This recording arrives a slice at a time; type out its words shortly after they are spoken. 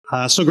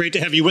So great to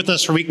have you with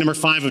us for week number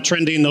 5 of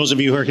Trending. Those of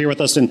you who are here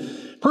with us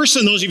in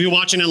person, those of you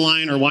watching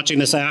online or watching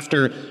this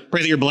after,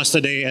 pray that you're blessed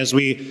today as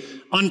we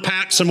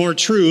unpack some more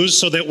truths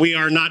so that we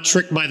are not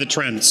tricked by the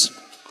trends.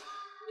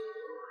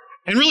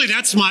 And really,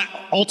 that's my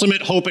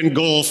ultimate hope and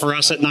goal for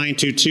us at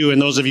 922 and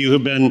those of you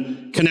who've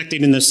been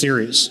connecting in this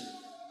series.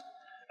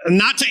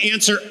 Not to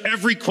answer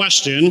every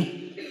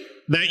question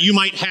that you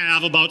might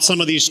have about some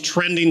of these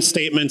trending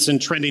statements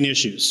and trending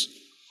issues.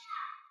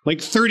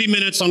 Like 30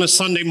 minutes on a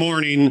Sunday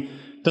morning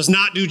does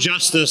not do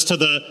justice to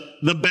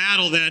the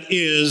battle that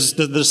is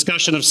the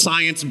discussion of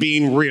science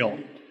being real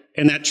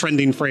in that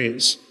trending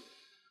phrase.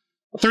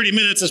 30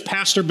 minutes is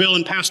Pastor Bill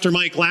and Pastor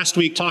Mike last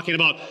week talking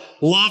about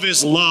love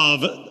is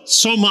love.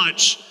 So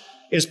much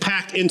is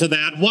packed into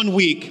that. 1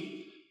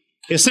 week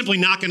is simply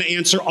not going to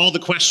answer all the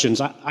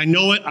questions. I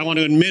know it. I want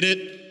to admit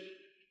it.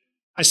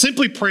 I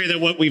simply pray that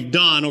what we've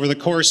done over the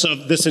course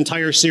of this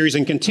entire series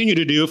and continue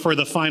to do for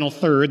the final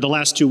third, the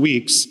last 2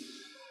 weeks,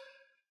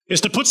 is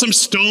to put some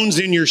stones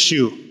in your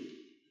shoe.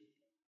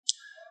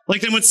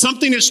 Like that when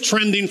something is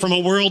trending from a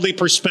worldly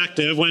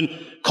perspective, when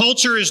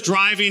culture is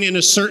driving in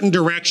a certain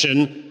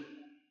direction,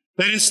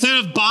 that instead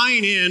of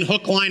buying in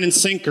hook, line, and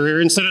sinker,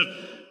 instead of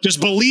just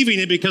believing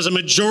it because a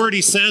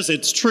majority says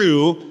it's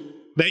true,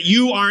 that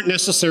you aren't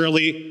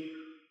necessarily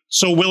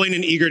so willing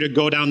and eager to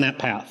go down that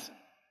path.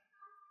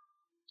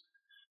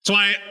 So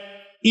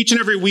each and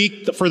every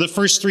week for the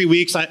first 3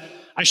 weeks,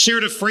 I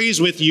shared a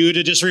phrase with you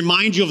to just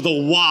remind you of the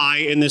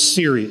why in this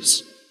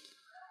series.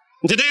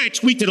 And today I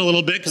tweaked it a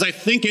little bit because I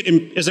think it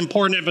is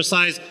important to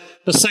emphasize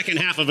the second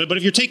half of it. But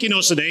if you're taking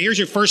notes today, here's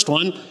your first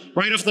one,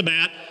 right off the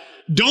bat.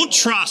 Don't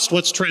trust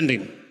what's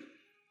trending.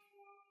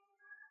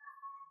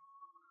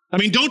 I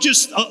mean, don't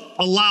just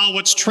allow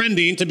what's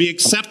trending to be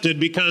accepted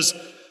because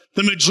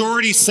the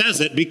majority says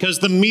it, because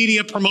the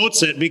media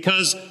promotes it,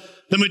 because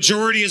the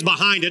majority is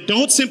behind it.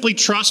 Don't simply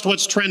trust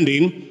what's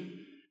trending.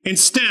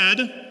 Instead,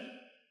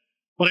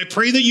 what I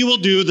pray that you will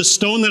do, the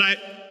stone that I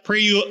pray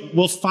you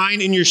will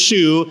find in your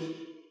shoe,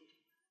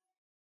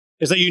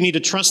 is that you need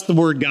to trust the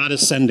word God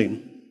is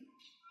sending.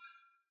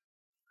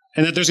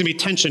 And that there's going to be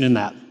tension in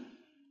that.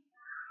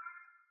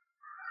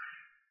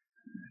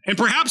 And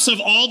perhaps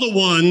of all the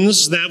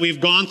ones that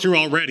we've gone through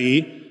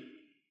already,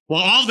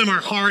 while all of them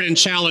are hard and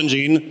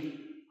challenging,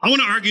 I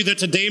want to argue that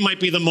today might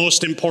be the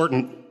most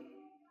important.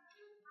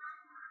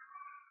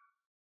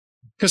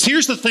 Because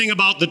here's the thing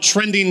about the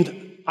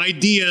trending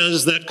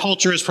ideas that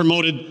culture has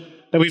promoted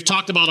that we've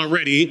talked about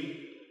already.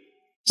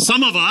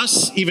 Some of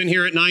us, even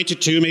here at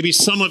 922, maybe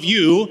some of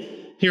you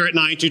here at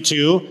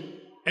 922,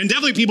 and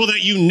definitely people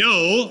that you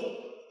know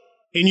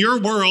in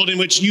your world in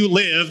which you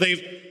live,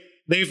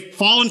 they've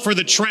fallen for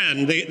the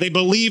trend. They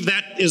believe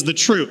that is the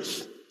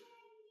truth.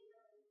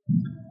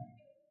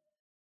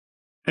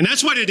 And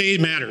that's why today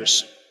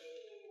matters.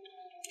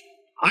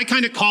 I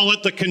kind of call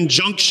it the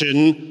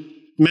conjunction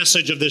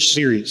message of this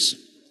series.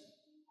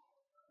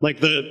 Like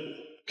the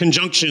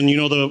conjunction, you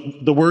know,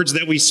 the words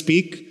that we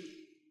speak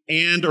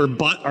and or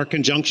but are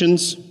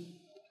conjunctions.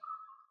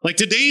 Like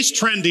today's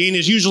trending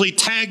is usually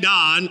tagged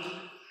on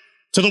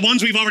to the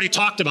ones we've already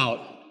talked about.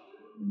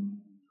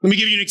 Let me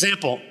give you an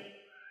example.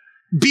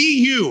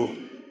 Be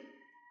you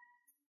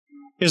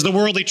is the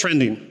worldly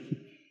trending.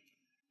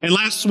 And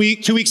last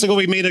week, 2 weeks ago,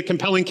 we made a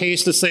compelling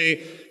case to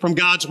say from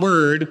God's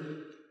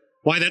word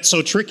why that's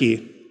so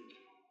tricky.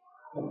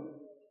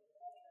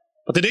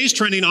 But today's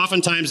trending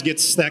oftentimes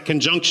gets that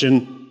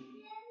conjunction,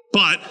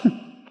 but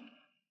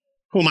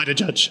who am I to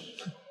judge?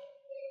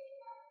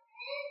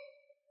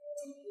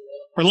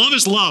 For love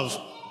is love.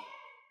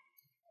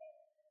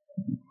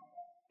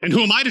 And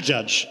who am I to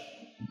judge?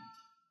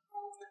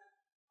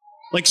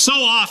 Like so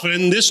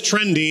often, this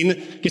trending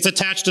gets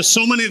attached to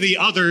so many of the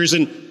others,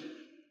 and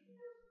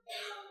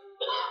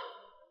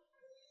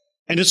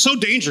it's so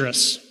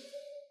dangerous.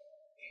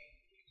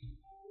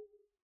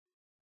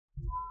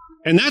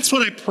 And that's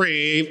what I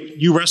pray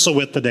you wrestle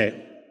with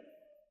today.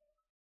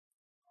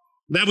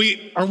 That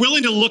we are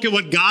willing to look at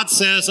what God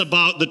says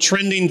about the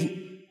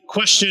trending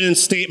question and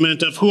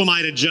statement of who am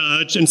I to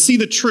judge, and see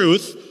the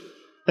truth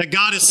that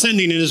God is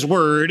sending in His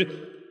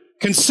Word,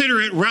 consider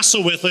it,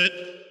 wrestle with it,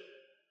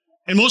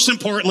 and most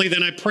importantly,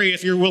 then I pray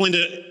if you're willing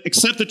to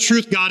accept the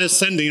truth God is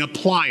sending,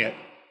 apply it.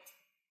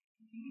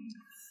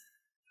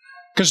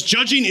 Because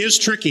judging is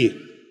tricky.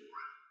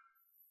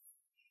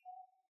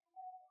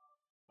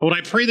 But what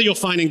I pray that you'll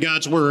find in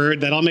God's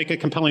Word, that I'll make a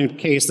compelling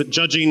case that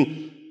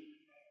judging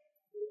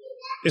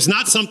is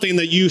not something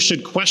that you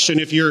should question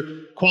if you're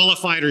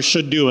qualified or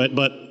should do it,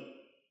 but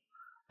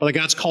that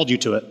God's called you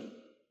to it.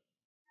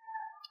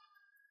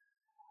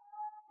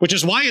 Which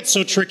is why it's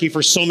so tricky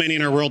for so many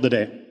in our world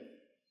today.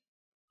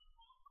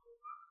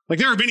 Like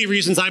there are many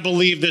reasons I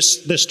believe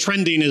this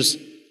trending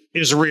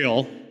is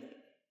real.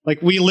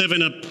 Like we live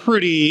in a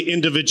pretty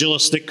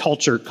individualistic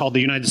culture called the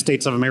United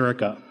States of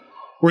America,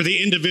 where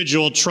the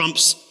individual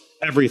trumps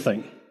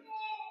everything.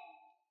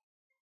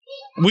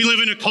 We live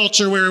in a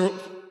culture where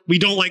we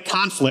don't like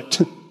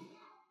conflict,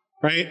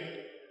 right?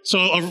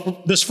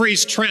 So this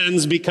phrase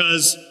trends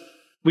because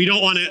we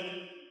don't want to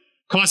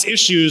cause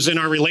issues in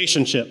our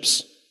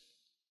relationships.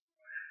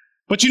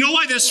 But you know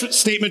why this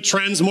statement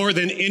trends more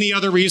than any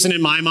other reason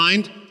in my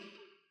mind?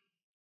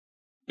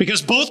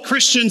 Because both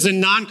Christians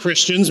and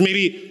non-Christians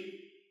maybe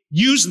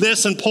use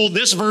this and pull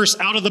this verse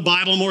out of the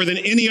Bible more than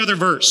any other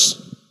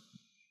verse.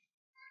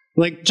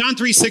 Like John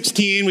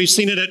 3:16, we've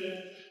seen it at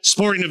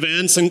sporting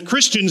events, and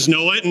Christians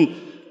know it, and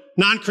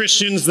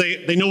non-Christians,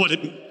 they know what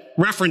it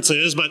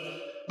references, but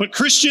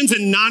Christians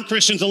and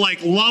non-Christians alike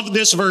love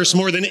this verse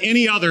more than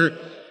any other,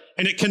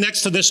 and it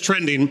connects to this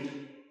trending.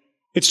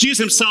 It's Jesus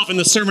himself in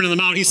the Sermon on the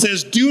Mount. He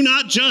says, "Do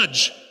not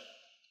judge,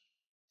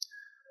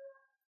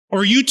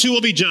 or you too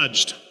will be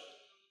judged."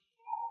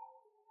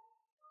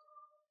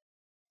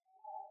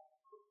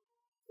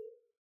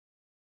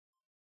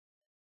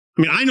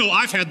 I mean, I know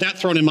I've had that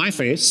thrown in my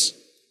face.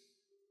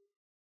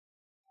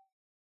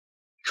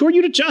 Who are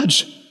you to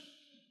judge?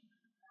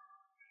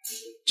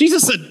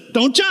 Jesus said,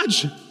 don't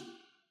judge.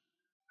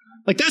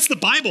 Like, that's the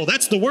Bible.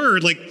 That's the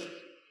word. Like,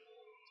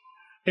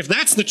 if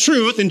that's the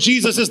truth and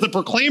Jesus is the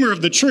proclaimer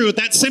of the truth,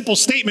 that simple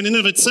statement in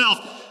and of itself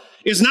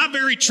is not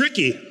very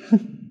tricky.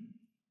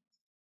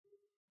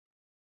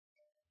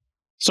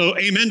 So,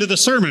 amen to the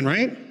sermon,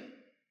 right?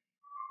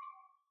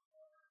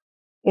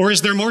 Or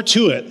is there more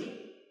to it?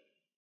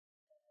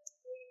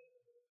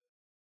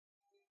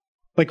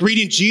 Like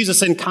reading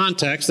Jesus in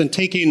context and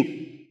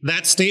taking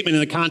that statement in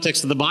the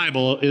context of the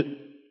Bible, it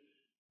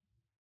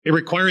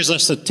requires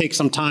us to take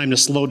some time to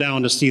slow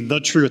down to see the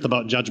truth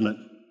about judgment.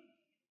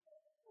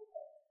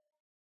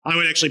 I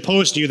would actually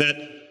pose to you that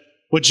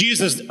what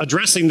Jesus is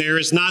addressing there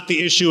is not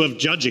the issue of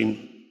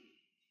judging.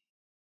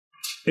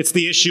 It's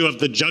the issue of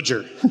the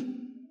judger.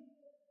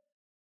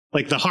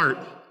 Like the heart,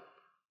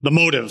 the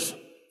motive,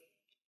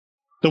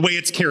 the way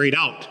it's carried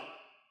out,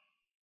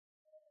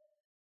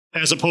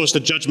 as opposed to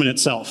judgment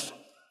itself.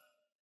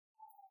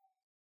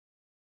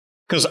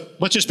 Because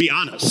let's just be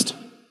honest.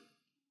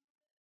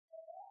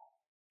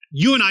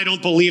 You and I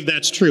don't believe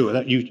that's true,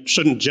 that you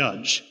shouldn't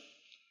judge.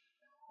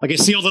 Like I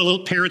see all the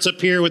little parents up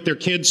here with their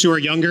kids who are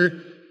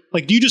younger.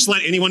 Like, do you just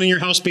let anyone in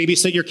your house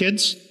babysit your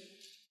kids?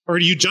 Or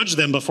do you judge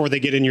them before they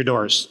get in your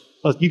doors?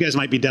 Well, you guys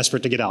might be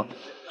desperate to get out.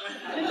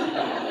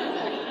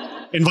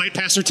 Invite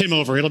Pastor Tim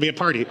over. It'll be a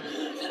party.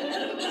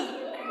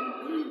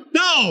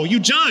 No,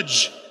 you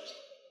judge.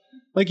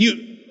 Like,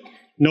 you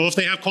know if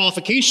they have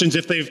qualifications,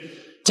 if they've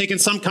taken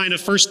some kind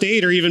of first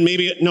aid or even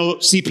maybe no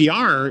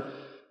CPR.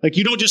 Like,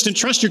 you don't just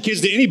entrust your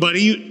kids to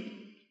anybody. You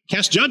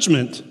cast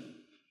judgment.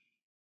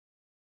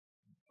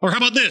 Or how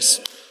about this?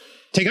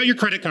 Take out your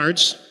credit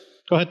cards.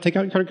 Go ahead, take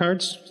out your credit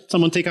cards.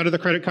 Someone take out the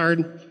credit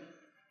card.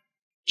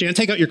 Jan,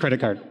 take out your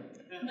credit card.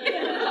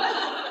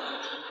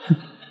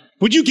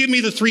 Would you give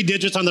me the 3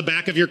 digits on the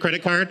back of your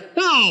credit card?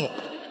 No.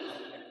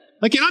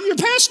 Like, I'm your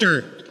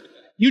pastor.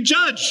 You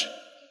judge.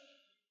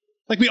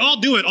 Like, we all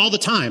do it all the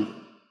time.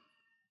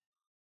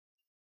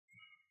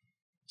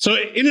 So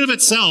in and of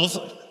itself,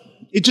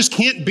 it just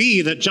can't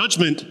be that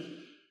judgment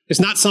is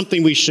not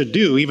something we should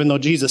do, even though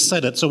Jesus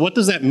said it. So what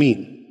does that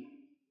mean?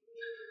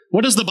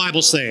 What does the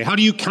Bible say? How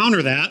do you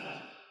counter that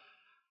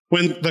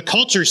when the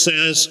culture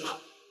says,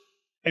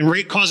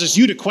 and causes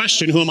you to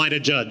question, who am I to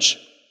judge?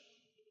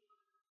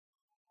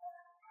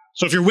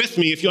 So if you're with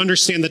me, if you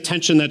understand the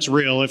tension that's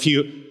real, if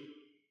you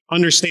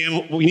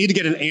understand, we need to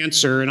get an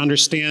answer and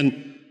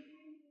understand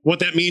what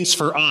that means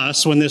for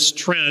us when this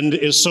trend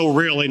is so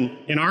real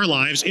in our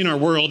lives, in our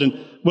world, and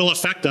will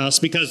affect us.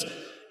 Because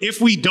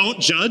if we don't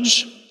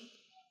judge,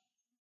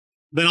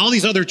 then all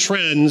these other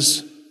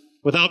trends,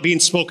 without being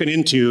spoken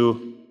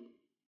into,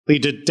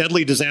 lead to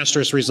deadly,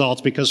 disastrous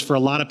results. Because for a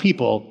lot of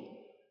people,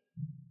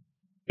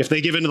 if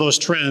they give into those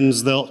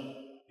trends, they'll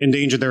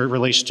endanger their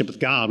relationship with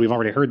God. We've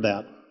already heard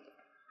that.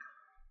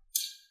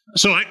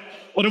 So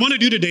what I want to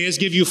do today is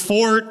give you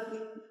 4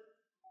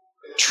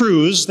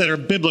 truths that are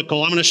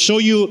biblical. I'm going to show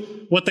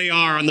you what they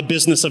are on the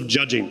business of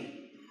judging.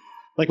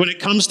 Like, when it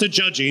comes to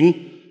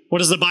judging, what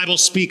does the Bible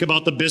speak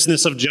about the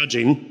business of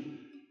judging?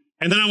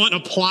 And then I want to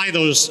apply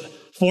those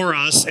for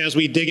us as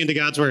we dig into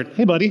God's word.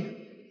 Hey,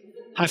 buddy.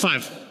 High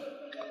five.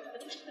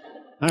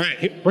 All right.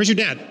 Hey, where's your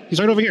dad? He's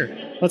right over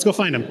here. Let's go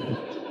find him.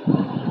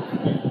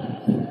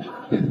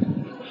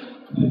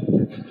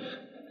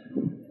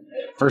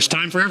 First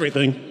time for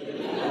everything.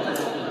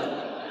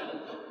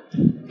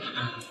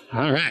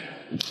 All right.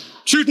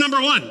 Truth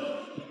number 1.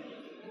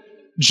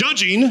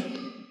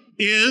 Judging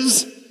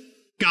is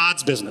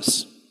God's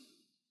business.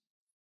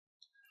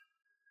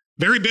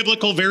 Very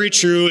biblical, very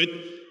true.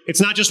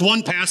 It's not just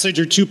one passage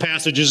or 2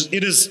 passages.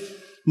 It is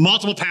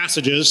multiple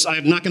passages.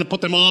 I'm not going to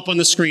put them all up on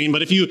the screen,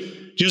 but if you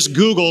just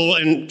Google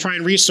and try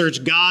and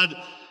research God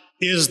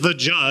is the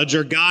judge,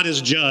 or God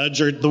is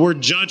judge, or the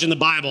word judge in the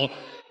Bible,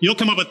 you'll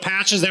come up with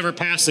passage after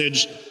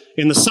passage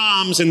in the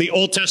Psalms, in the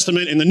Old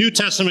Testament, in the New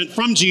Testament,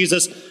 from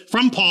Jesus,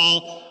 from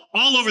Paul,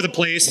 all over the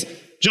place.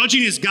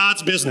 Judging is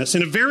God's business.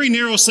 In a very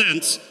narrow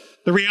sense,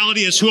 the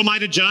reality is, who am I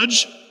to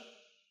judge?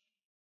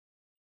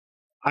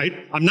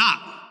 I'm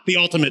not the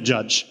ultimate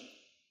judge.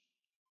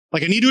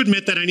 Like, I need to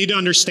admit that. I need to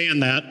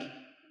understand that,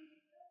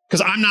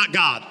 because I'm not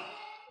God.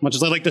 Much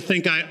as I like to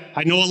think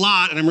I know a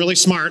lot and I'm really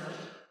smart,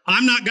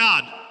 I'm not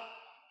God.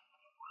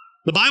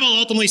 The Bible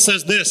ultimately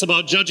says this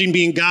about judging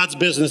being God's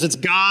business. It's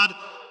God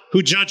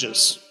who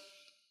judges.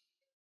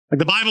 Like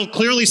the Bible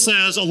clearly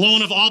says,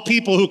 alone of all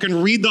people who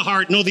can read the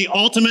heart, know the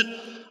ultimate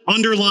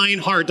underlying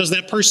heart. Does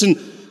that person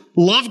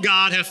love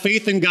God, have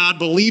faith in God,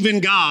 believe in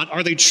God?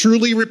 Are they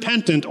truly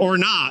repentant or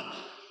not?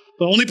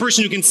 The only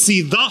person who can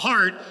see the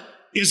heart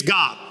is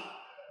God.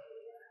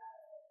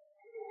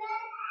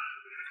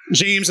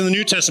 James in the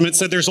New Testament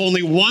said there's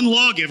only one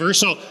lawgiver,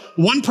 so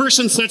one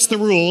person sets the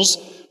rules,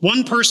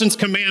 one person's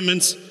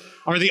commandments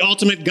are the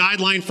ultimate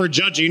guideline for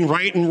judging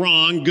right and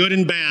wrong, good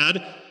and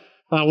bad,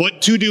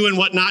 what to do and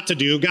what not to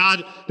do.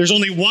 God, there's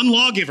only one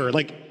lawgiver.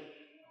 Like,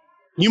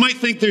 you might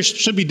think there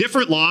should be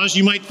different laws.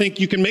 You might think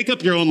you can make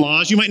up your own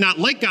laws. You might not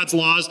like God's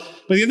laws.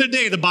 But at the end of the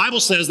day, the Bible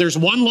says there's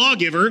one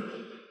lawgiver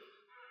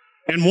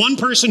and one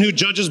person who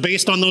judges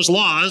based on those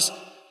laws,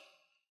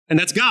 and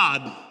that's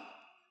God.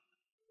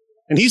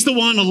 And he's the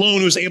one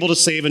alone who's able to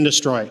save and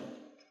destroy.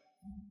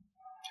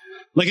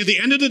 Like at the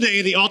end of the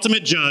day, the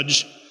ultimate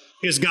judge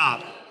is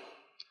God.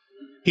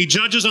 He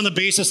judges on the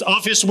basis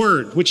of his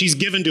word, which he's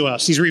given to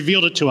us. He's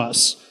revealed it to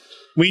us.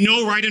 We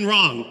know right and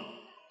wrong.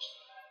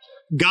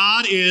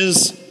 God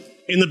is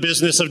in the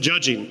business of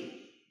judging.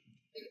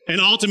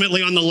 And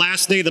ultimately, on the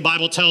last day, the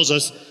Bible tells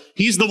us,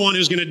 he's the one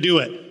who's going to do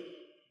it.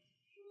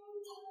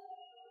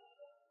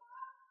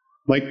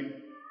 Like,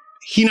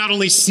 he not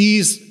only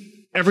sees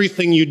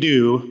everything you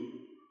do,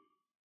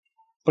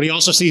 but he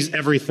also sees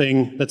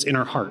everything that's in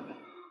our heart.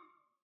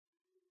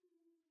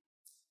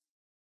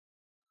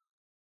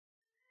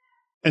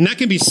 And that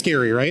can be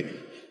scary, right?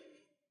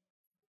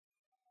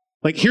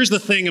 Like, here's the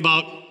thing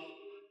about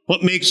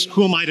what makes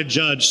who am I to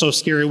judge so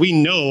scary. We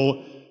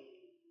know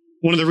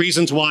one of the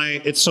reasons why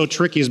it's so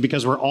tricky is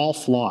because we're all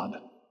flawed.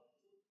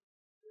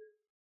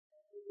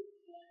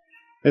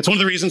 It's one of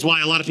the reasons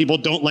why a lot of people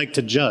don't like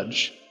to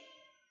judge.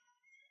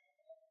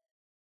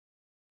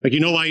 Like,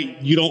 you know why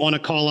you don't want to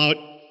call out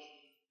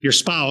your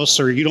spouse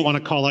or you don't want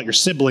to call out your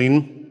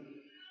sibling?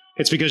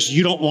 It's because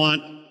you don't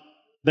want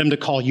them to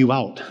call you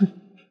out.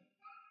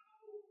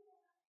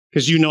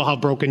 Because you know how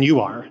broken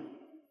you are.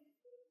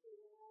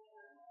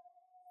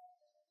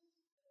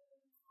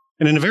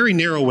 And in a very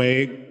narrow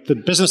way, the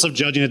business of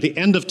judging at the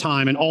end of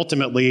time and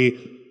ultimately,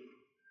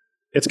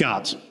 it's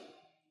God's.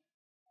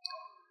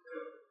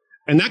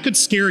 And that could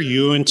scare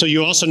you until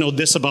you also know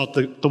this about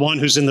the one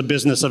who's in the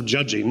business of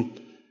judging.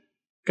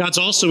 God's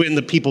also in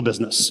the people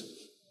business.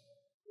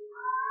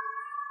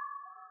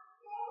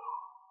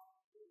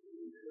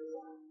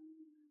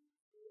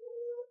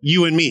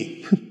 You and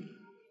me.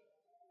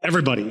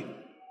 Everybody.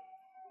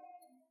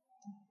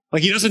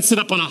 Like, he doesn't sit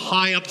up on a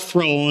high up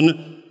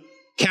throne,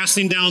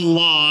 casting down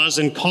laws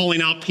and calling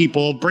out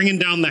people, bringing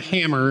down the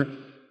hammer.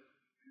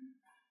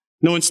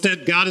 No,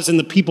 instead, God is in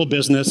the people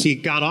business. He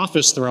got off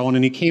his throne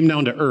and he came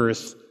down to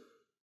earth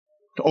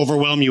to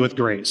overwhelm you with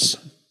grace.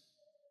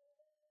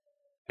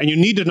 And you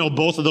need to know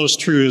both of those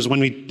truths when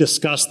we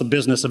discuss the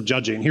business of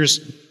judging. Here's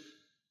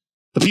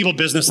the people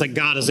business that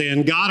God is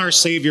in. God, our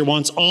Savior,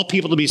 wants all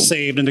people to be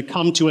saved and to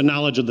come to a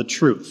knowledge of the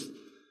truth.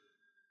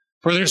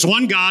 For there's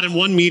one God and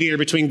one mediator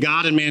between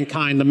God and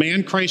mankind, the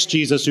man Christ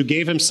Jesus, who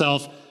gave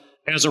himself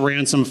as a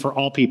ransom for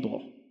all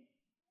people.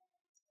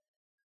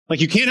 Like,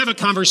 you can't have a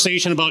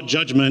conversation about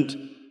judgment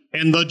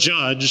and the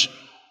judge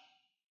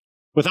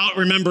without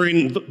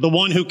remembering the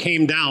one who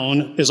came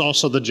down is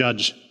also the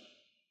judge.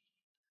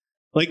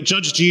 Like,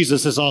 Judge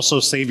Jesus is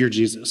also Savior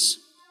Jesus,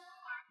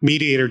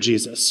 Mediator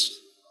Jesus,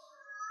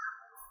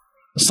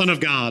 the Son of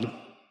God,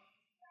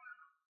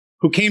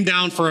 who came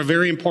down for a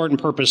very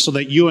important purpose so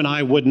that you and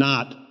I would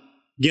not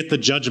get the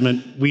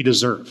judgment we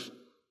deserve.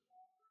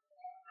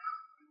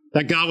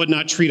 That God would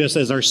not treat us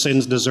as our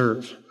sins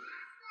deserve.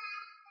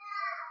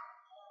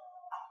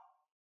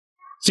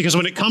 See, because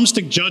when it comes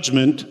to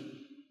judgment,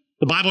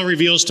 the Bible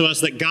reveals to us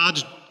that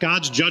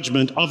God's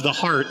judgment of the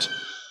heart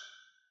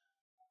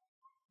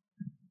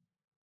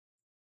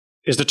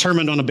is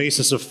determined on a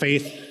basis of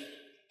faith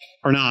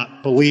or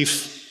not,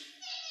 belief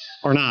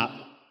or not.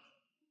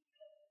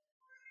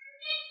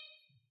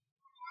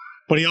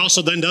 But he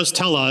also then does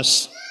tell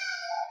us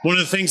one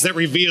of the things that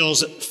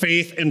reveals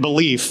faith and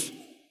belief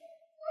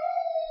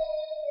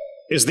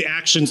is the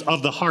actions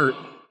of the heart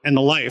and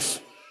the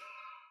life.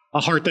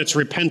 A heart that's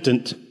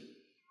repentant.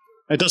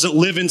 It doesn't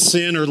live in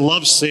sin or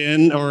love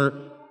sin or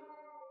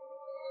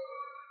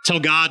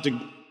tell God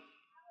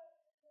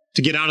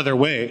to get out of their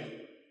way.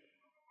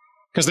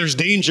 Because there's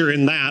danger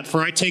in that.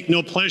 For I take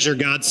no pleasure,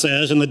 God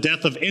says, in the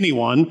death of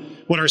anyone,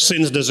 what our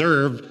sins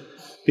deserve,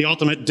 the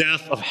ultimate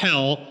death of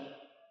hell,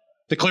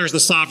 declares the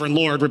sovereign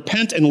Lord.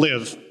 Repent and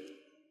live.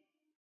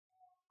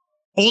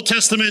 Old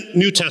Testament,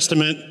 New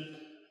Testament,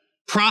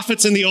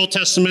 prophets in the Old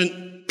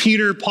Testament,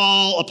 Peter,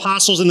 Paul,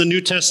 apostles in the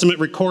New Testament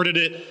recorded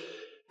it.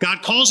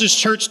 God calls his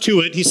church to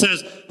it. He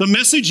says, the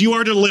message you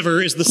are to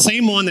deliver is the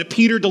same one that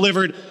Peter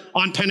delivered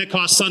on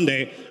Pentecost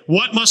Sunday.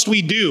 What must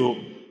we do?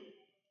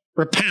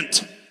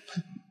 Repent.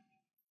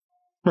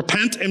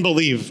 Repent and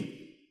believe.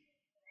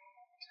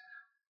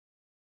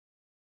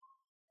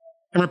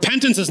 And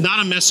repentance is not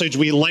a message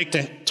we like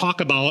to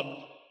talk about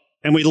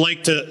and we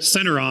like to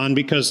center on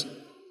because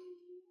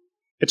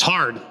it's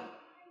hard.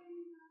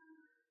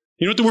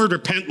 You know what the word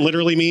repent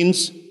literally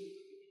means?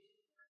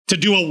 To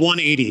do a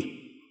 180.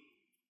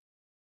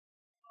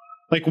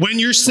 Like when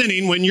you're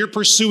sinning, when you're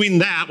pursuing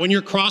that, when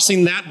you're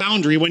crossing that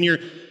boundary, when you're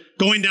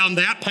going down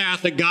that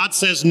path that God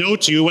says no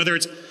to, whether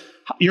it's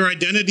your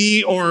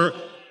identity or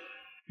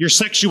your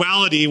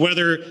sexuality,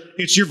 whether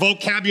it's your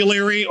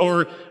vocabulary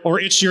or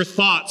it's your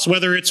thoughts,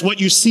 whether it's what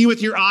you see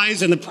with your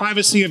eyes in the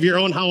privacy of your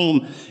own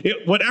home,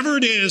 whatever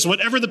it is,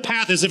 whatever the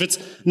path is, if it's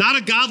not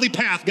a godly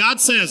path, God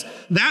says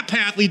that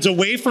path leads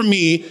away from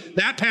me.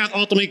 That path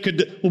ultimately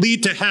could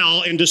lead to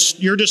hell and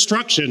your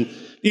destruction.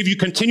 If you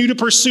continue to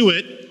pursue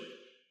it,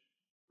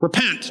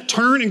 repent,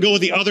 turn and go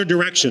the other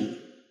direction.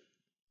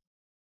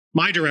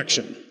 My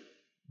direction.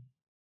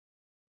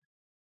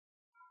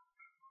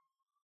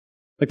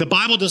 Like the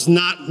Bible does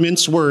not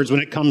mince words when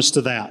it comes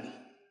to that.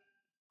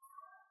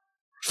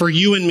 For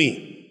you and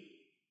me.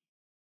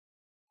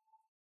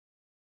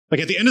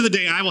 Like at the end of the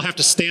day, I will have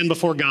to stand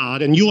before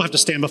God, and you'll have to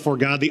stand before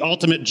God, the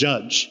ultimate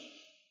judge.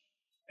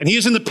 And he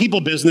is in the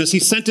people business. He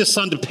sent his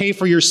son to pay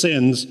for your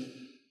sins.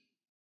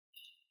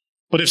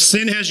 But if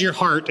sin has your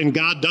heart and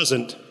God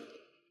doesn't,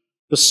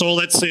 the soul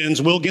that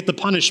sins will get the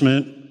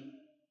punishment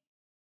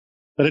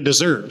that it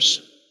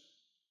deserves.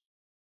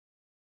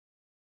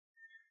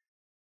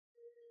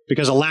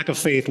 Because a lack of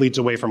faith leads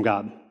away from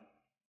God.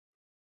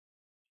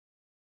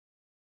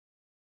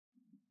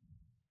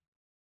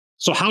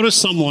 So how does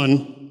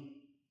someone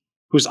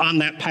who's on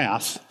that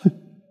path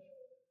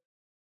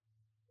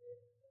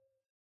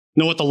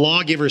know what the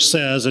lawgiver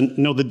says and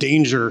know the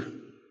danger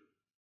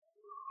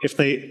if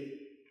they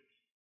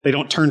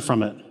don't turn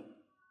from it?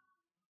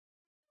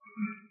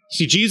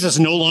 See, Jesus is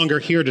no longer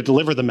here to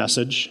deliver the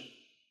message.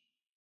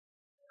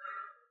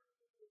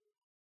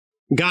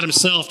 God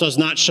himself does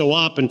not show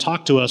up and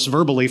talk to us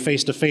verbally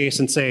face to face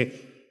and say,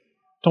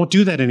 don't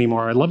do that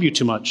anymore. I love you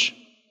too much.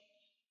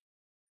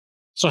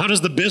 So how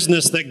does the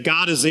business that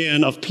God is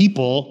in of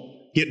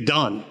people get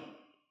done?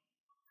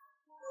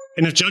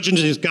 And if judging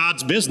is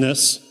God's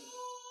business,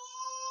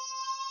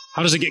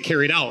 how does it get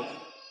carried out?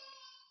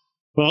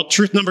 Well,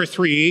 truth number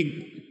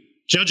 3,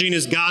 judging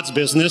is God's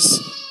business.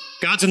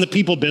 God's in the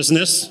people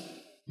business.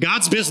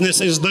 God's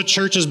business is the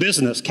church's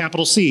business,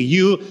 capital C.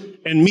 You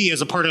and me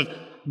as a part of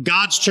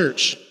God's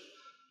church.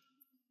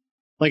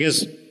 Like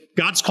as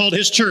God's called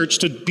his church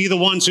to be the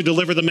ones who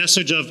deliver the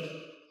message of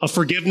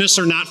forgiveness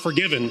or not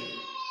forgiven.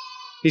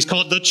 He's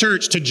called the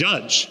church to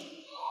judge.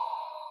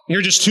 Here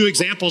are just 2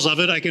 examples of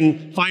it. I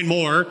can find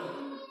more.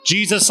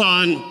 Jesus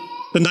on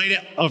the night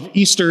of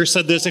Easter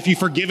said this, if you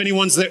forgive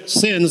anyone's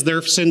sins,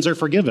 their sins are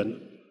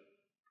forgiven.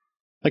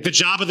 Like the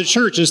job of the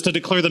church is to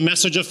declare the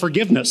message of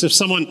forgiveness. If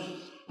someone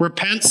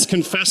repents,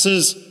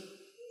 confesses,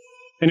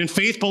 and in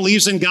faith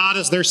believes in God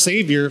as their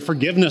Savior,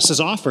 forgiveness is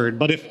offered.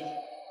 But if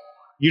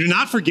you do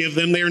not forgive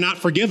them, they are not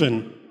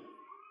forgiven.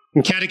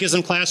 In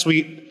catechism class,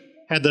 we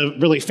had the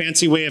really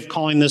fancy way of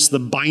calling this the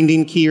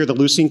binding key or the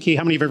loosing key.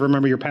 How many of you ever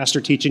remember your pastor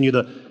teaching you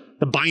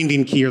the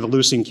binding key or the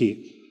loosing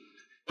key?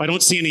 If I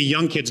don't see any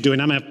young kids doing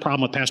it, I'm going to have a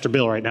problem with Pastor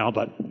Bill right now,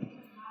 but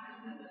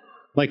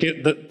like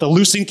the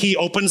loosing key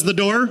opens the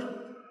door,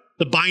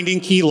 the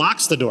binding key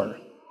locks the door.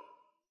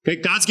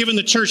 Okay? God's given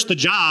the church the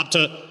job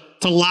to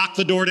lock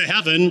the door to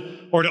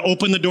heaven or to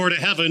open the door to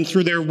heaven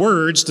through their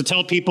words to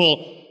tell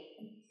people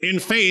in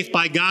faith,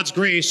 by God's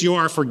grace, you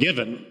are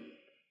forgiven.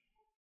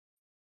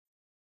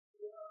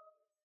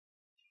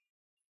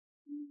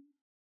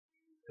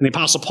 And the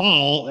Apostle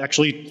Paul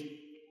actually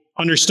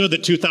understood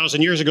that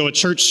 2,000 years ago, a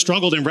church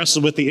struggled and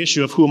wrestled with the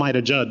issue of who am I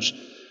to judge.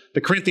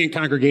 The Corinthian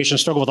congregation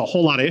struggled with a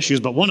whole lot of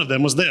issues, but one of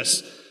them was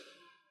this.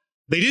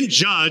 They didn't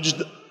judge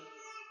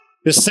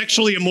this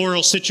sexually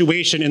immoral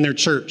situation in their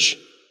church.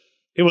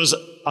 It was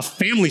a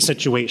family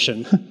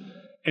situation,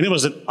 and it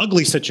was an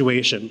ugly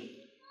situation.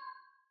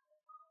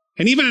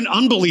 And even an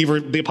unbeliever,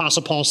 the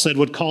Apostle Paul said,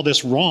 would call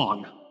this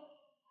wrong.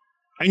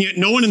 And yet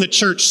no one in the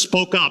church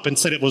spoke up and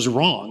said it was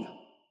wrong.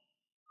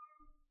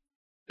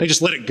 They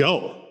just let it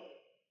go.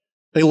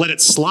 They let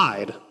it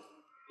slide.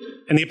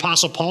 And the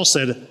Apostle Paul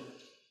said,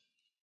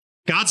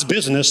 God's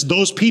business,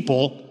 those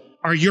people,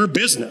 are your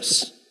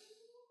business.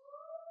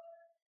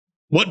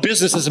 What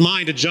business is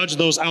mine to judge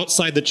those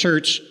outside the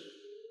church?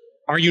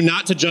 Are you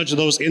not to judge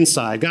those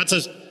inside? God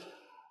says,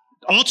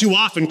 all too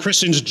often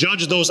Christians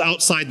judge those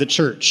outside the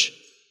church.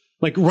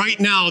 Like right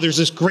now, there's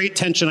this great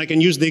tension. I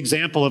can use the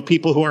example of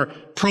people who are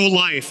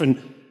pro-life and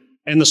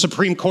the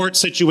Supreme Court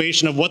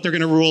situation of what they're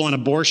going to rule on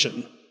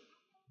abortion.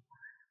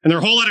 And there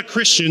are a whole lot of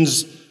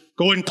Christians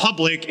going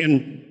public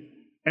and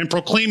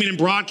proclaiming and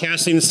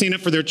broadcasting and standing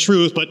up for their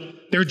truth, but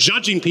they're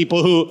judging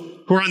people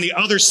who are on the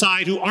other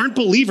side, who aren't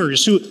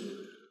believers, who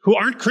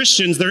aren't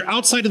Christians. They're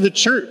outside of the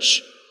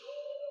church.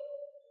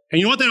 And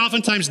you know what that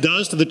oftentimes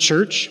does to the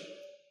church?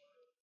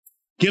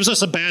 Gives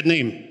us a bad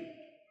name.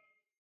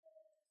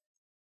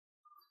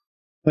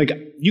 Like,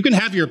 you can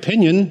have your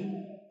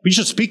opinion. We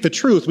should speak the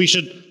truth. We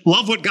should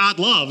love what God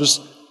loves.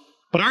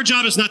 But our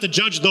job is not to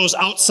judge those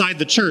outside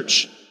the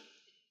church.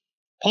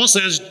 Paul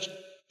says,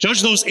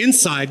 judge those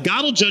inside.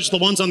 God will judge the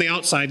ones on the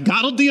outside.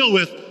 God will deal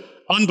with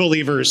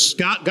unbelievers.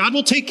 God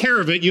will take care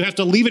of it. You have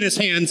to leave it in his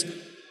hands.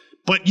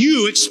 But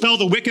you expel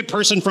the wicked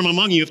person from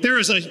among you. If there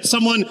is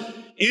someone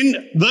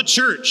in the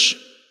church,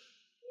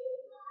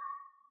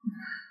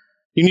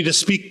 you need to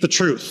speak the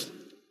truth.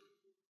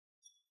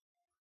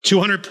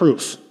 200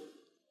 proof.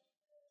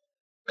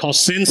 Call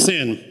sin,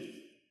 sin.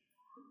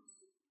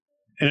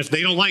 And if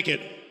they don't like it,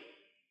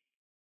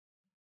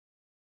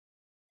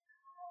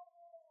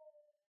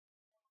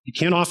 you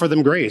can't offer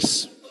them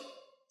grace.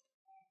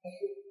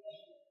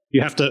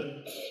 You have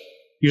to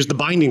use the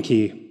binding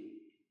key.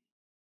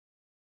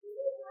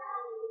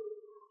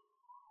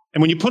 And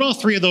when you put all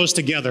three of those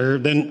together,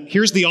 then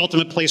here's the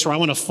ultimate place where I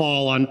want to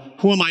fall on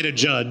who am I to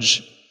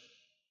judge?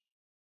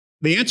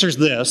 The answer is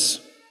this.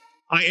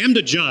 I am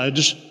to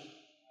judge.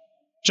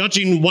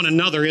 Judging one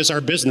another is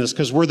our business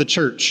because we're the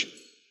church.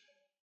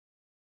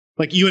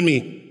 Like you and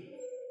me.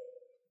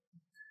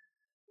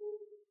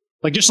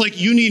 Just like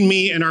you need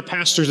me and our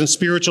pastors and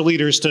spiritual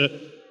leaders to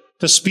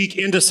speak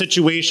into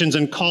situations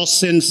and call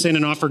sin, sin,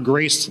 and offer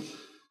grace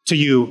to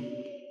you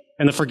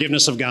and the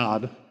forgiveness of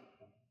God.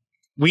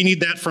 We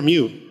need that from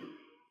you.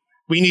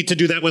 We need to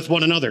do that with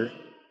one another.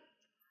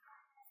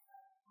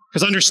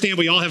 Because understand,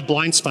 we all have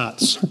blind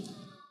spots.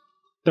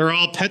 They're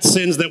all pet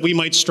sins that we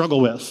might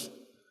struggle with.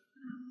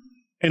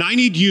 And I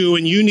need you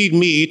and you need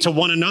me to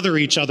one another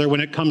each other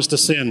when it comes to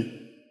sin.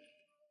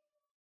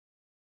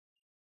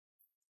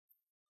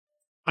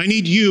 I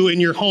need you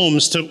in your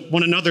homes to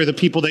one another, the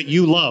people that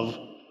you love,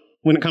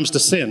 when it comes to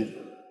sin.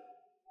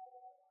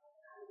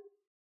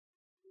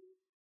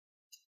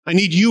 I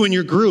need you in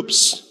your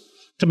groups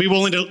to be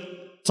willing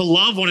to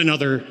love one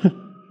another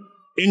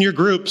in your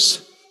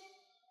groups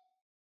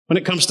when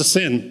it comes to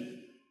sin.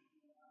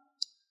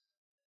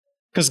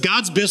 Because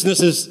God's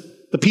business is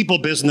the people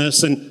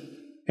business, and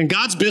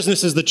God's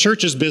business is the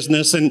church's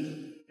business,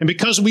 and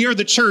because we are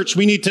the church,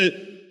 we need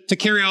to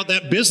carry out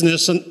that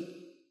business and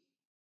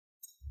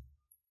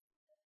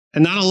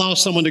not allow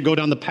someone to go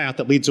down the path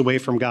that leads away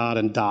from God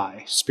and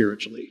die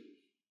spiritually.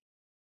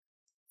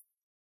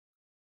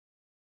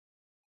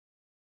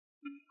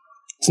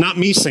 It's not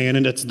me saying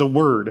it, it's the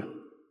word.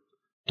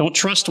 Don't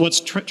trust what's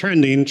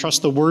trending,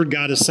 trust the word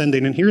God is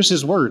sending. And here's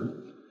his word.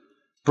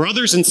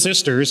 Brothers and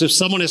sisters, if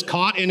someone is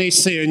caught in a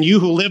sin, you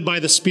who live by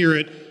the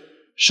Spirit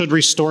should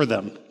restore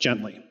them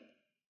gently.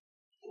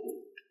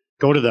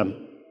 Go to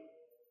them.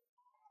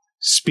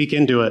 Speak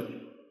into it.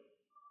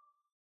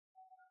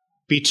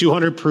 Be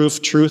 200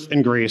 proof truth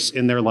and grace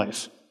in their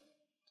life.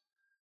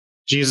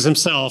 Jesus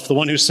himself, the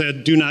one who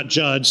said, do not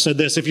judge, said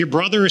this, if your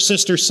brother or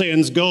sister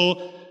sins,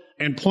 go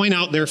and point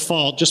out their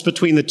fault just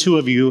between the two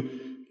of you.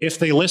 If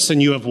they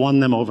listen, you have won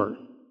them over.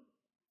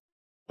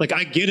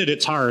 I get it,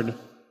 it's hard.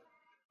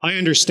 I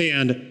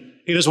understand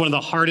it is one of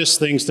the hardest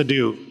things to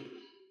do.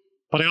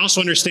 But I also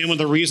understand one of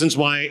the reasons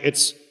why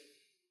it's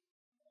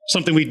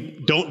something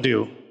we don't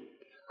do.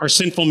 Our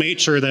sinful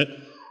nature that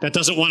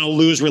doesn't want to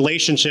lose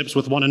relationships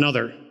with one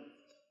another.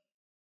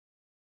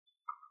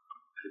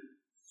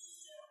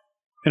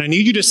 And I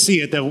need you to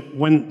see it that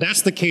when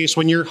that's the case,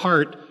 when your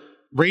heart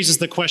raises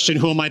the question,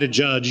 who am I to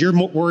judge? You're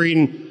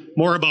worrying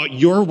more about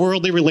your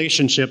worldly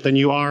relationship than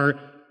you are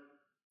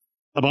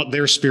about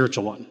their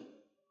spiritual one.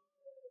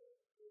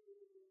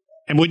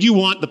 And would you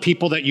want the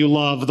people that you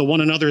love, the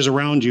one another's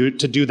around you,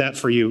 to do that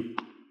for you?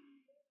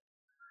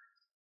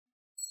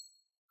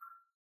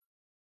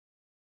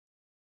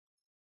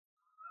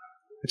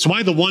 It's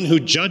why the one who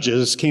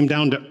judges came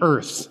down to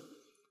earth,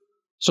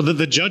 so that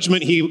the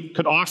judgment he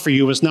could offer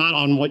you was not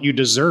on what you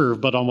deserve,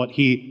 but on what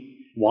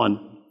he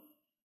won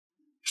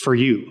for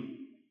you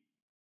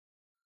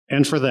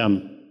and for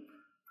them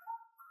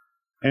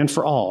and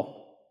for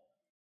all.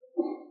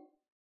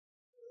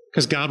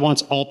 Because God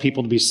wants all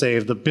people to be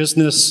saved. The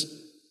business,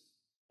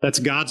 that's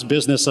God's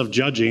business of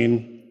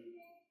judging.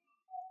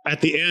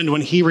 At the end,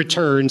 when he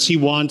returns, he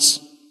wants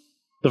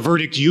the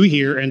verdict you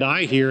hear and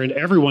I hear and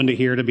everyone to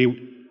hear to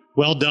be,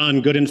 well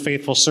done, good and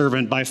faithful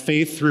servant, by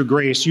faith through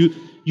grace.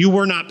 You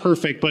were not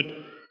perfect, but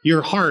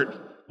your heart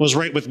was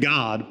right with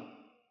God.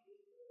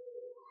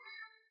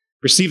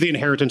 Receive the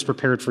inheritance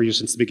prepared for you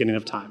since the beginning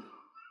of time.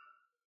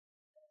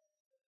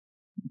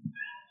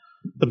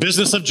 The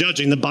business of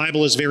judging, the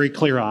Bible is very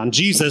clear on.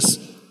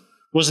 Jesus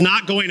was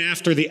not going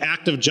after the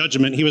act of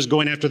judgment. He was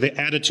going after the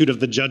attitude of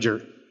the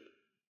judger.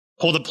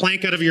 Pull the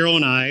plank out of your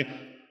own eye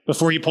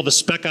before you pull the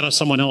speck out of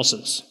someone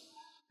else's.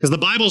 Because the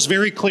Bible is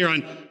very clear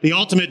on the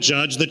ultimate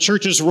judge, the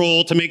church's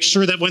role to make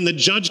sure that when the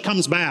judge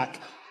comes back,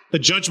 the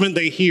judgment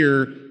they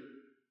hear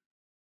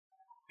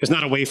is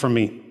not away from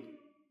me,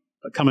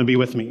 but come and be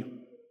with me.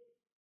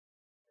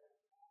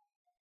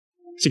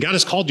 See, God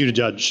has called you to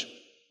judge.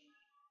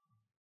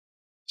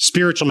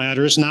 Spiritual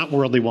matters, not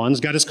worldly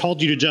ones. God has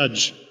called you to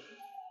judge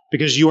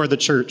because you are the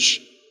church.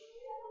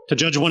 To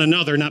judge one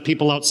another, not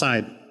people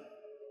outside.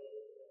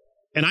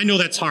 And I know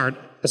that's hard.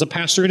 As a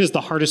pastor, it is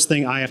the hardest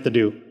thing I have to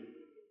do.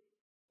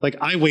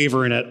 I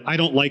waver in it. I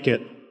don't like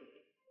it.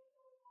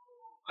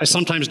 I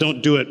sometimes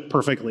don't do it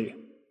perfectly.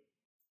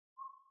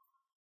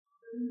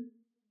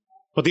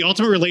 But the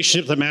ultimate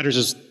relationship that matters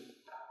is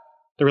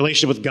the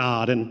relationship with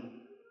God. And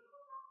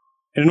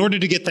in order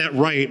to get that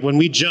right, when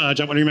we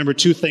judge, I want to remember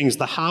two things,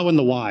 the how and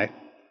the why.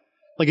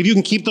 Like if you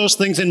can keep those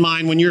things in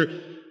mind when you're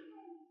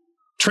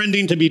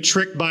trending to be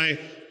tricked by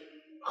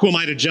who am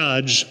I to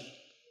judge,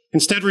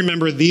 instead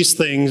remember these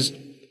things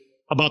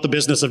about the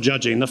business of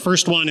judging. The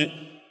first one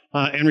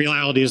in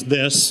reality is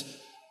this.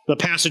 The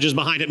passages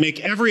behind it: make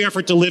every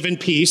effort to live in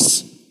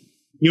peace,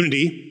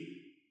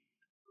 unity,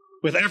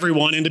 with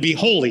everyone, and to be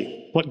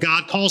holy, what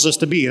God calls us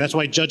to be. That's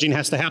why judging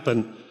has to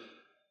happen.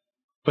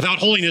 Without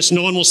holiness,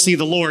 no one will see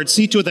the Lord.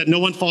 See to it that no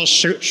one falls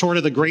short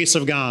of the grace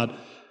of God.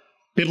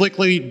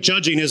 Biblically,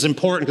 judging is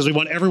important because we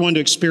want everyone to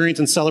experience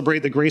and celebrate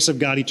the grace of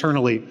God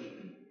eternally.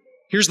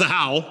 Here's the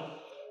how,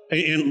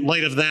 in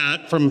light of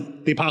that,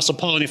 from the Apostle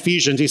Paul in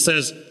Ephesians. He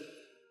says,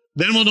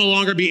 then we'll no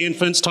longer be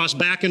infants, tossed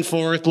back and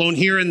forth, blown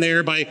here and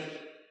there by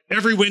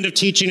every wind of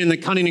teaching and the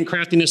cunning and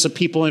craftiness of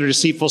people and their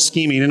deceitful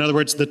scheming. In other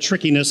words, the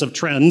trickiness of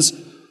trends.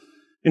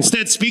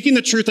 Instead, speaking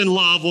the truth in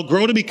love will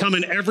grow to become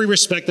in every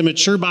respect the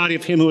mature body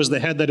of him who is the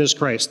head, that is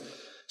Christ.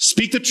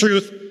 Speak the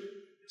truth,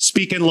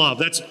 speak in love.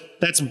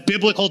 That's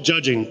biblical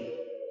judging.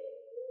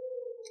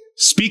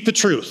 Speak the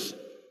truth.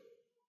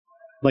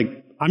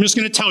 Like, I'm just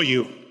going to tell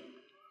you,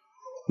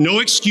 no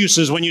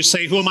excuses when you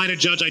say, who am I to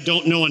judge? I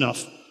don't know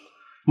enough.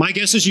 My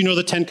guess is you know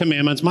the 10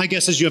 Commandments. My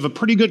guess is you have a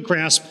pretty good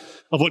grasp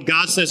of what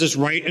God says is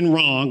right and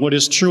wrong, what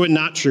is true and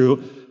not true.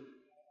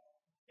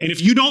 And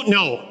if you don't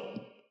know,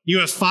 you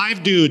have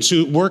 5 dudes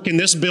who work in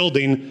this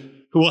building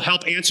who will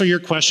help answer your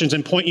questions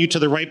and point you to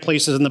the right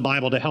places in the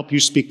Bible to help you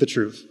speak the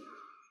truth.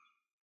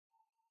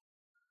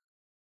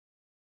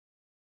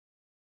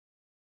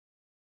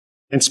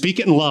 And speak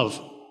it in love.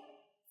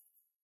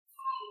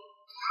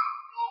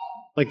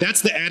 Like,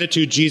 that's the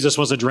attitude Jesus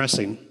was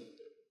addressing.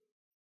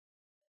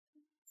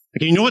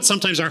 Like, you know what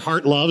sometimes our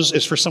heart loves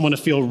is for someone to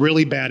feel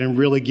really bad and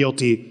really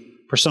guilty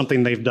for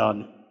something they've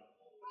done.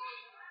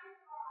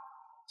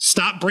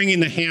 Stop bringing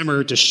the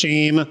hammer to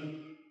shame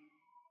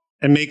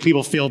and make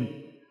people feel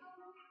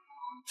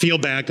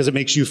bad because it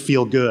makes you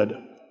feel good.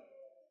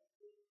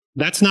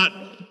 That's not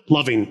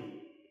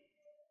loving.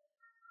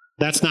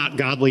 That's not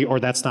godly, or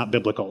that's not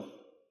biblical.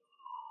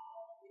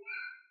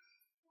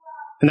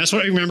 And that's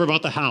what I remember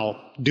about the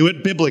how. Do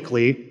it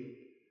biblically,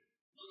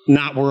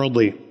 not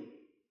worldly.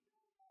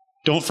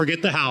 Don't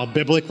forget the how.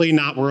 Biblically,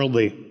 not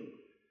worldly.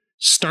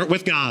 Start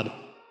with God.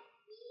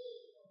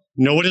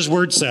 Know what his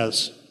word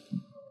says.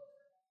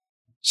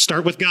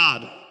 Start with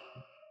God.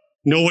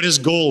 Know what his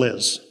goal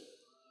is.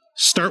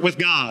 Start with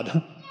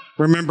God.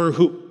 Remember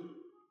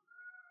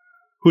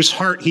whose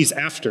heart he's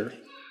after.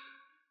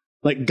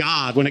 Like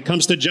God, when it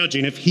comes to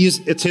judging, if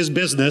it's his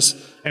business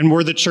and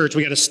we're the church,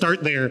 we got to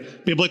start there.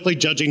 Biblically,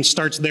 judging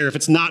starts there. If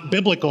it's not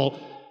biblical,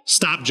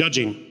 stop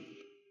judging.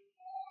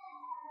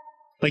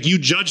 Like, you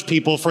judge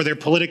people for their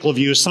political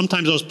views.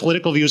 Sometimes those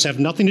political views have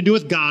nothing to do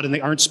with God and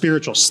they aren't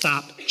spiritual.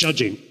 Stop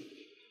judging.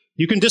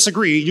 You can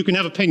disagree, you can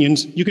have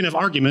opinions, you can have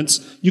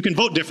arguments, you can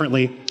vote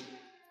differently.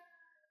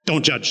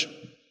 Don't judge.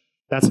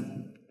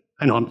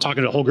 I know I'm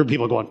talking to a whole group of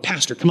people going,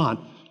 Pastor, come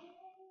on.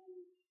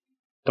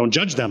 Don't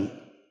judge them.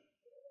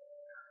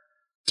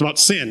 It's about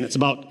sin. It's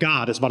about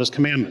God. It's about his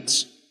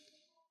commandments.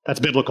 That's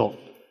biblical.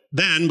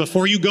 Then,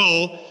 before you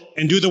go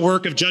and do the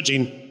work of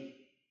judging,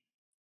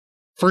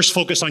 first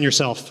focus on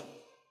yourself.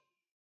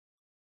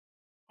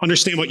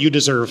 Understand what you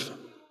deserve.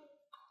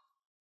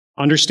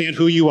 Understand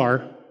who you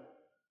are,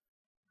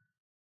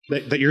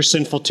 that you're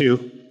sinful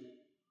too.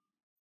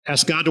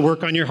 Ask God to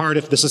work on your heart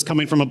if this is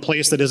coming from a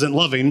place that isn't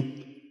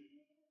loving.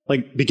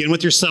 Like, begin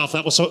with yourself.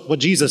 That was what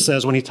Jesus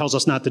says when he tells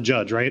us not to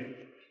judge, right?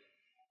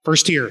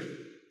 First here,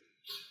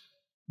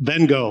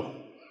 then go.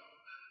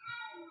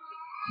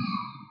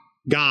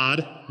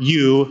 God,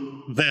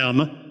 you,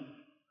 them,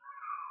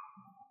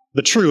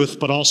 the truth,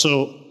 but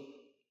also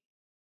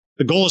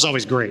the goal is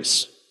always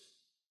grace.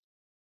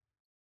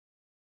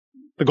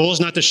 The goal is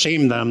not to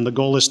shame them. The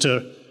goal is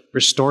to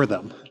restore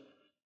them.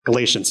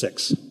 Galatians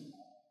 6.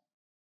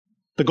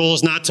 The goal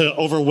is not to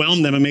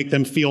overwhelm them and make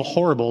them feel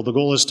horrible. The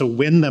goal is to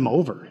win them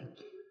over.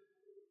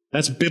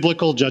 That's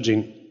biblical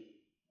judging.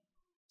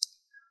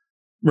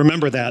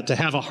 Remember that. To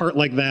have a heart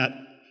like that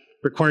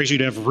requires you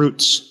to have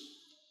roots,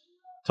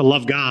 to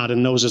love God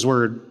and knows his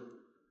word.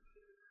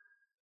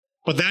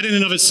 But that in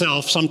and of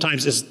itself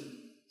sometimes is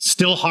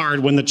still hard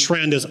when the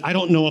trend is, I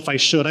don't know if I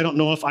should, I don't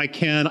know if I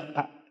can.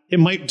 It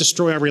might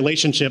destroy our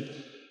relationship.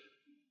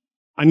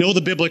 I know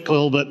the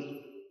biblical, but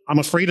I'm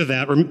afraid of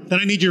that. Then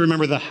I need you to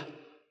remember the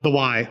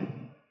why.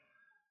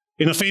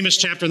 In a famous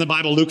chapter in the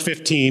Bible, Luke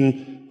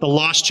 15, the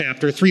lost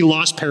chapter, 3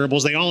 lost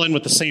parables, they all end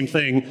with the same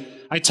thing.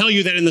 I tell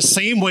you that in the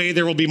same way,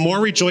 there will be more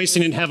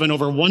rejoicing in heaven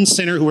over one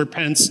sinner who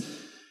repents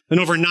than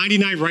over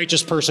 99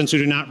 righteous persons who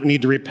do not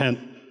need to repent.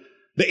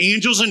 The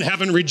angels in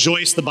heaven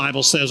rejoice, the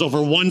Bible says,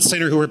 over one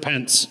sinner who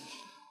repents.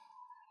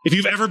 If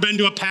you've ever been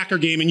to a Packer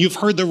game and you've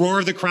heard the roar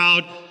of the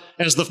crowd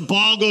as the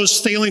ball goes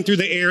sailing through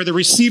the air, the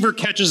receiver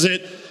catches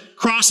it,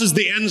 crosses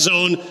the end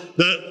zone,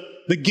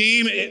 the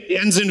game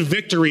ends in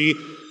victory,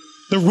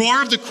 The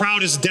roar of the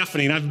crowd is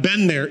deafening. I've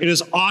been there. It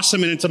is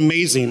awesome and it's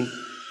amazing.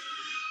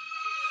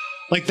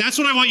 Like, that's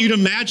what I want you to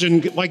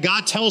imagine, why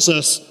God tells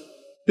us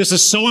this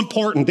is so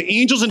important. The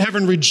angels in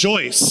heaven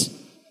rejoice.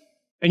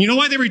 And you know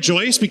why they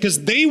rejoice?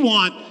 Because they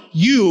want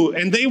you,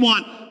 and they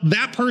want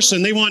that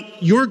person. They want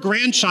your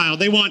grandchild.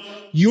 They want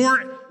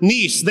your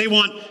niece. They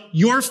want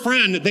your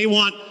friend. They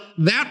want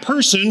that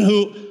person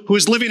who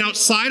is living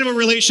outside of a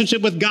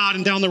relationship with God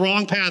and down the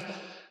wrong path.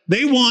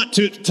 They want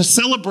to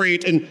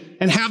celebrate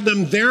and have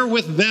them there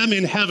with them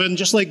in heaven,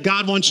 just like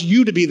God wants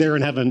you to be there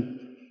in heaven.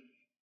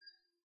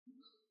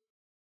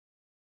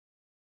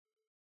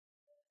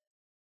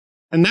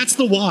 And that's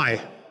the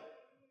why.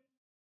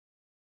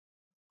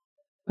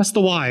 That's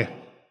the why.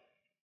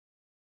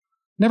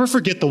 Never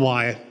forget the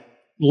why.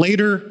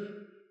 Later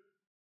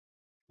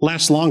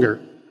lasts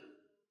longer.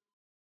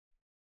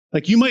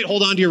 Like, you might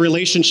hold on to your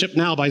relationship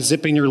now by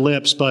zipping your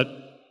lips, but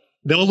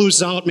they'll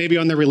lose out maybe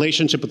on their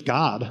relationship with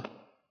God.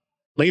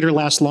 Later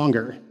lasts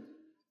longer.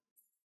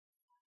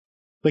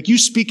 Like, you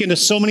speak into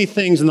so many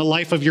things in the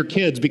life of your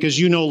kids because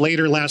you know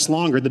later lasts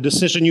longer. The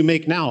decision you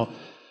make now.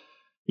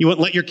 You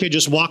wouldn't let your kid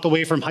just walk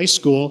away from high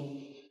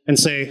school and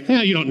say,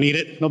 yeah, you don't need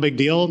it, no big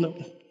deal. No,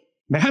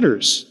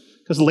 matters,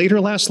 because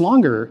later lasts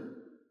longer.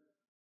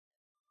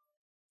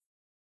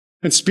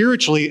 And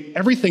spiritually,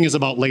 everything is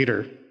about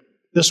later.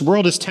 This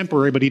world is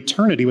temporary, but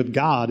eternity with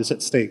God is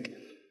at stake.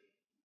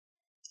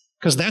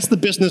 Because that's the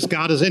business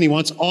God is in. He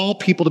wants all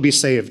people to be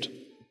saved.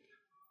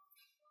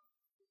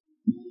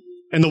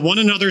 And the one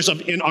another's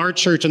in our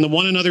church and the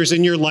one another's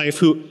in your life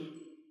who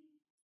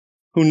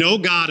know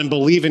God and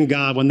believe in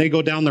God, when they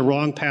go down the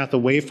wrong path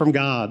away from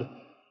God,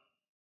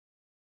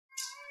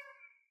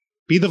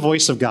 be the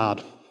voice of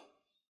God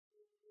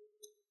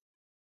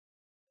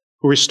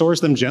who restores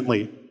them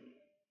gently,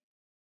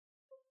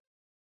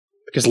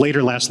 because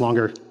later lasts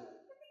longer.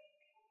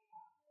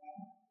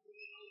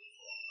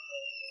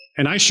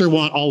 And I sure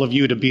want all of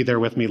you to be there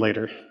with me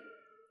later, because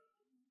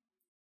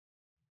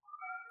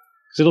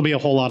it'll be a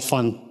whole lot of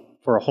fun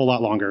for a whole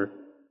lot longer.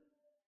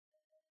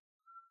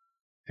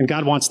 And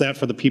God wants that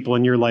for the people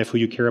in your life who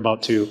you care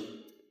about too.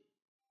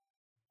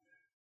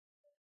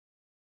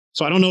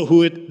 So I don't know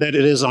that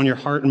it is on your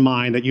heart and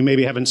mind that you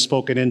maybe haven't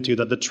spoken into,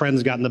 that the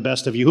trend's gotten the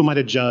best of you. Who am I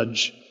to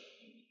judge?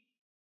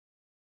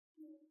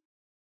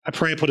 I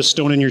pray I put a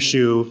stone in your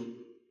shoe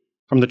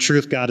from the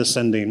truth God is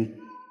sending,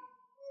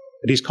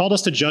 that He's called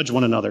us to judge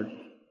one another,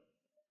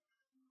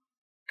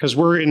 because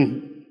we're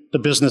in the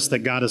business that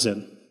God is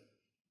in,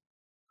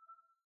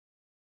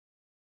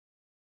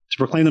 to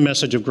proclaim the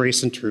message of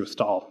grace and truth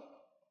to all.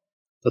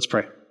 Let's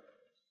pray.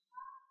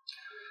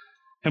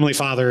 Heavenly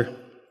Father,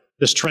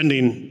 this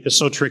trending is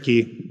so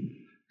tricky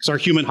because our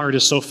human heart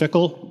is so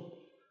fickle,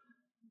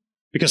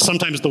 because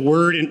sometimes the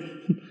word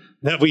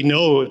that we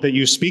know that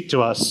you speak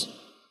to us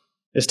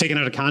is taken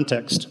out of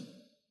context.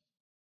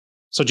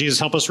 So Jesus,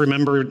 help us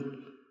remember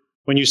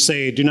when you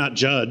say, do not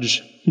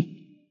judge,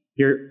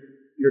 you're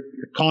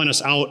calling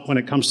us out when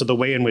it comes to the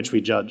way in which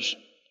we judge.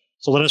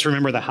 So let us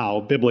remember the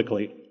how,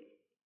 biblically.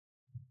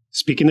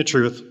 Speaking the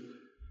truth,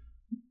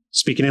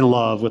 speaking in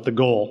love with the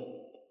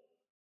goal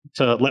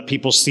to let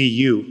people see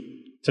you,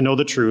 to know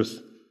the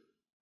truth,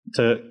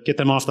 to get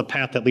them off the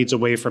path that leads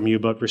away from you,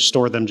 but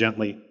restore them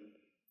gently.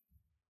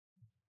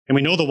 And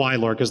we know the why,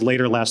 Lord, because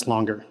later lasts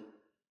longer.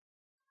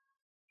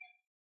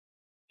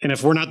 And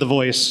if we're not the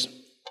voice,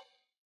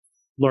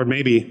 Lord,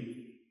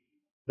 maybe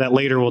that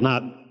later will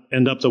not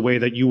end up the way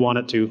that you want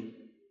it to.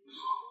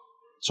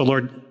 So,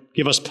 Lord,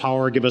 give us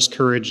power, give us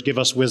courage, give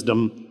us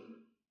wisdom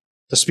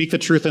to speak the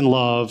truth in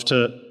love,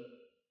 to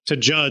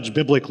judge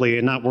biblically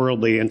and not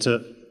worldly, and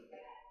to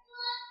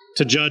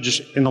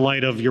judge in the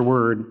light of your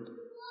word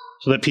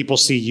so that people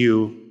see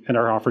you and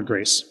are offered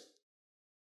grace.